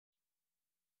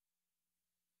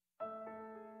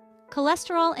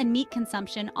Cholesterol and meat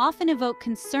consumption often evoke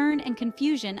concern and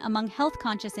confusion among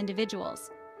health-conscious individuals.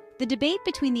 The debate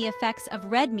between the effects of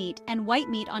red meat and white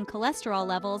meat on cholesterol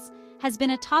levels has been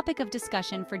a topic of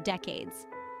discussion for decades.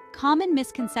 Common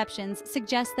misconceptions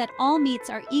suggest that all meats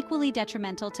are equally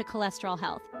detrimental to cholesterol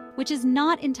health, which is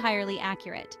not entirely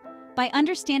accurate. By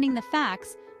understanding the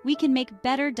facts, we can make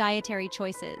better dietary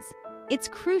choices. It's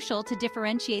crucial to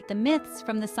differentiate the myths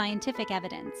from the scientific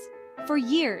evidence. For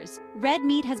years, red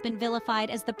meat has been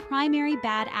vilified as the primary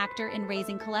bad actor in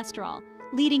raising cholesterol,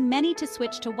 leading many to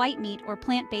switch to white meat or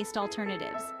plant-based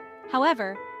alternatives.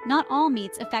 However, not all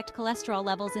meats affect cholesterol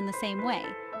levels in the same way,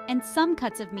 and some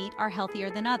cuts of meat are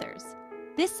healthier than others.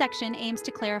 This section aims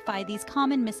to clarify these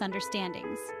common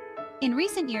misunderstandings. In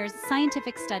recent years,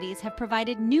 scientific studies have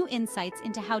provided new insights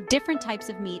into how different types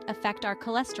of meat affect our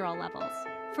cholesterol levels.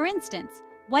 For instance,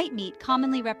 white meat,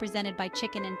 commonly represented by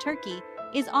chicken and turkey,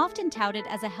 is often touted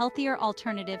as a healthier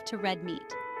alternative to red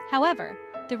meat. However,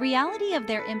 the reality of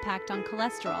their impact on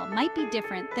cholesterol might be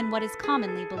different than what is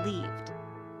commonly believed.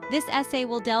 This essay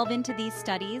will delve into these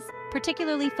studies,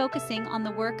 particularly focusing on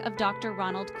the work of Dr.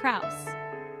 Ronald Krauss.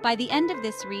 By the end of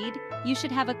this read, you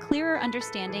should have a clearer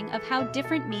understanding of how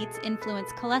different meats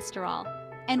influence cholesterol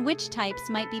and which types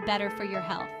might be better for your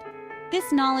health.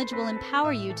 This knowledge will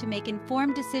empower you to make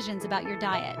informed decisions about your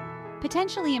diet,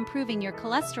 potentially improving your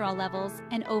cholesterol levels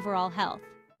and overall health.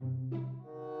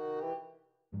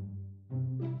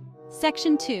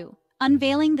 Section 2.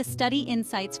 Unveiling the study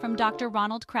insights from Dr.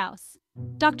 Ronald Krauss.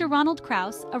 Dr. Ronald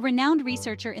Krauss, a renowned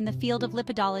researcher in the field of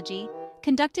lipidology,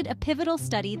 conducted a pivotal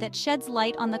study that sheds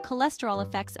light on the cholesterol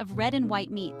effects of red and white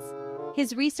meats.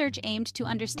 His research aimed to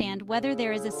understand whether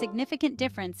there is a significant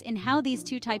difference in how these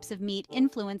two types of meat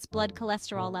influence blood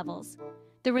cholesterol levels.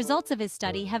 The results of his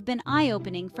study have been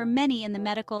eye-opening for many in the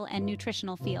medical and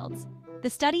nutritional fields. The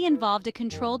study involved a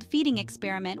controlled feeding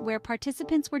experiment where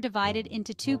participants were divided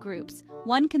into two groups,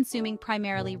 one consuming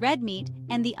primarily red meat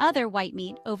and the other white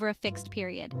meat over a fixed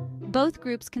period. Both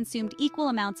groups consumed equal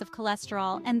amounts of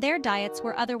cholesterol, and their diets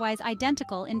were otherwise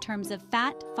identical in terms of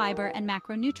fat, fiber, and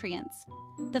macronutrients.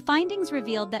 The findings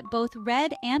revealed that both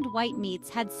red and white meats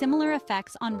had similar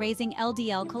effects on raising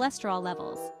LDL cholesterol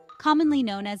levels, commonly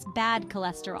known as bad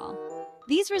cholesterol.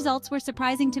 These results were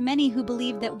surprising to many who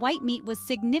believed that white meat was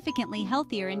significantly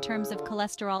healthier in terms of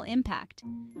cholesterol impact.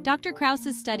 Dr.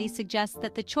 Krauss's study suggests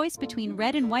that the choice between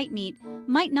red and white meat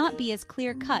might not be as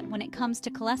clear-cut when it comes to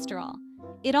cholesterol.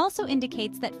 It also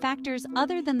indicates that factors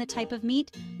other than the type of meat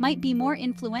might be more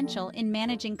influential in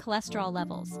managing cholesterol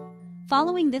levels.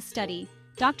 Following this study,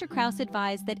 Dr. Krauss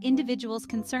advised that individuals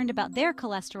concerned about their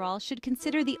cholesterol should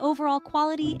consider the overall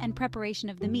quality and preparation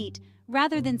of the meat,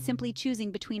 rather than simply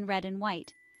choosing between red and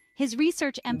white. His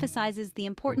research emphasizes the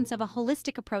importance of a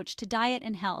holistic approach to diet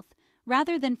and health,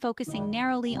 rather than focusing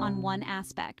narrowly on one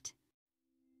aspect.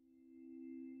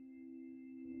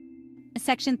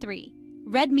 Section 3.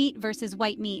 Red meat versus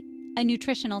white meat, a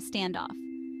nutritional standoff.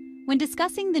 When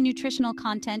discussing the nutritional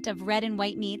content of red and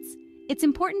white meats, it's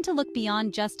important to look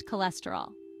beyond just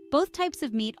cholesterol. Both types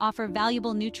of meat offer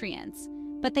valuable nutrients,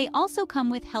 but they also come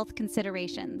with health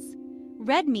considerations.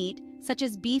 Red meat, such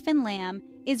as beef and lamb,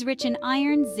 is rich in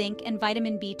iron, zinc, and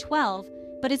vitamin B12,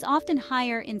 but is often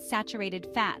higher in saturated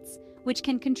fats, which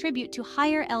can contribute to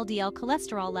higher LDL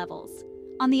cholesterol levels.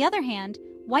 On the other hand,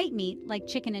 white meat, like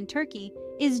chicken and turkey,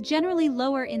 is generally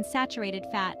lower in saturated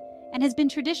fat and has been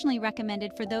traditionally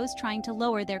recommended for those trying to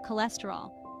lower their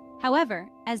cholesterol. However,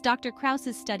 as Dr.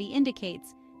 Krauss's study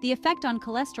indicates, the effect on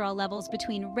cholesterol levels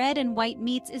between red and white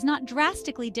meats is not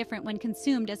drastically different when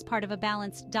consumed as part of a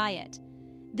balanced diet.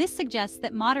 This suggests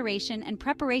that moderation and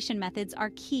preparation methods are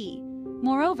key.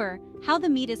 Moreover, how the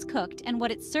meat is cooked and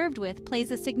what it's served with plays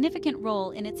a significant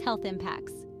role in its health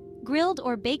impacts. Grilled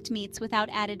or baked meats without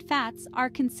added fats are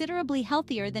considerably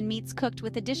healthier than meats cooked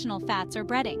with additional fats or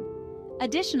breading.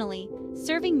 Additionally,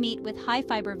 serving meat with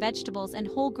high-fiber vegetables and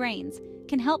whole grains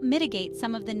can help mitigate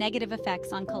some of the negative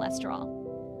effects on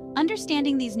cholesterol.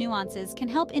 Understanding these nuances can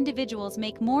help individuals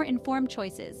make more informed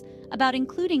choices about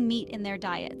including meat in their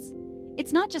diets.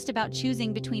 It's not just about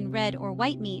choosing between red or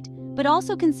white meat, but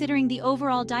also considering the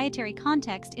overall dietary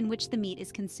context in which the meat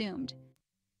is consumed.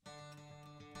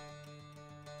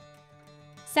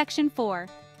 Section 4.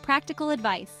 Practical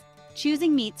advice.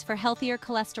 Choosing meats for healthier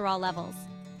cholesterol levels.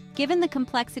 Given the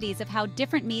complexities of how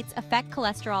different meats affect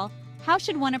cholesterol, how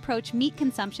should one approach meat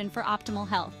consumption for optimal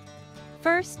health?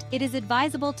 First, it is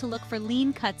advisable to look for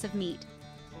lean cuts of meat.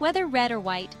 Whether red or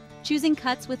white, choosing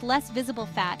cuts with less visible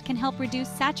fat can help reduce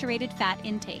saturated fat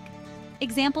intake.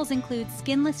 Examples include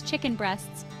skinless chicken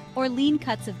breasts or lean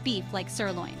cuts of beef like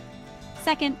sirloin.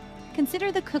 Second,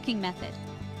 consider the cooking method.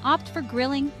 Opt for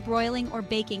grilling, broiling, or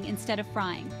baking instead of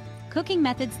frying. Cooking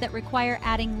methods that require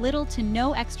adding little to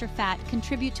no extra fat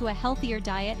contribute to a healthier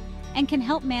diet and can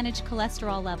help manage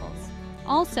cholesterol levels.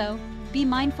 Also, be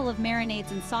mindful of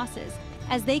marinades and sauces,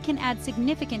 as they can add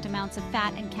significant amounts of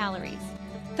fat and calories.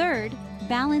 Third,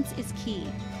 balance is key.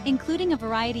 Including a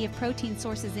variety of protein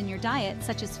sources in your diet,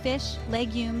 such as fish,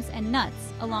 legumes, and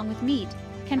nuts, along with meat,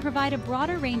 can provide a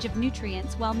broader range of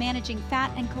nutrients while managing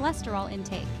fat and cholesterol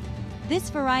intake. This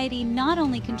variety not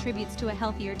only contributes to a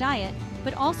healthier diet,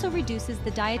 but also reduces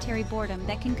the dietary boredom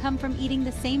that can come from eating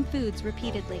the same foods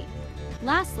repeatedly.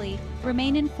 Lastly,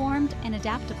 remain informed and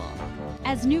adaptable.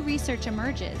 As new research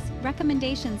emerges,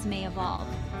 recommendations may evolve.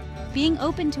 Being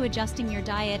open to adjusting your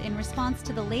diet in response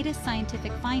to the latest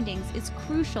scientific findings is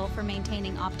crucial for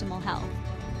maintaining optimal health.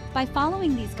 By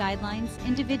following these guidelines,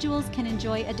 individuals can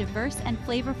enjoy a diverse and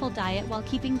flavorful diet while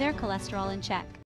keeping their cholesterol in check.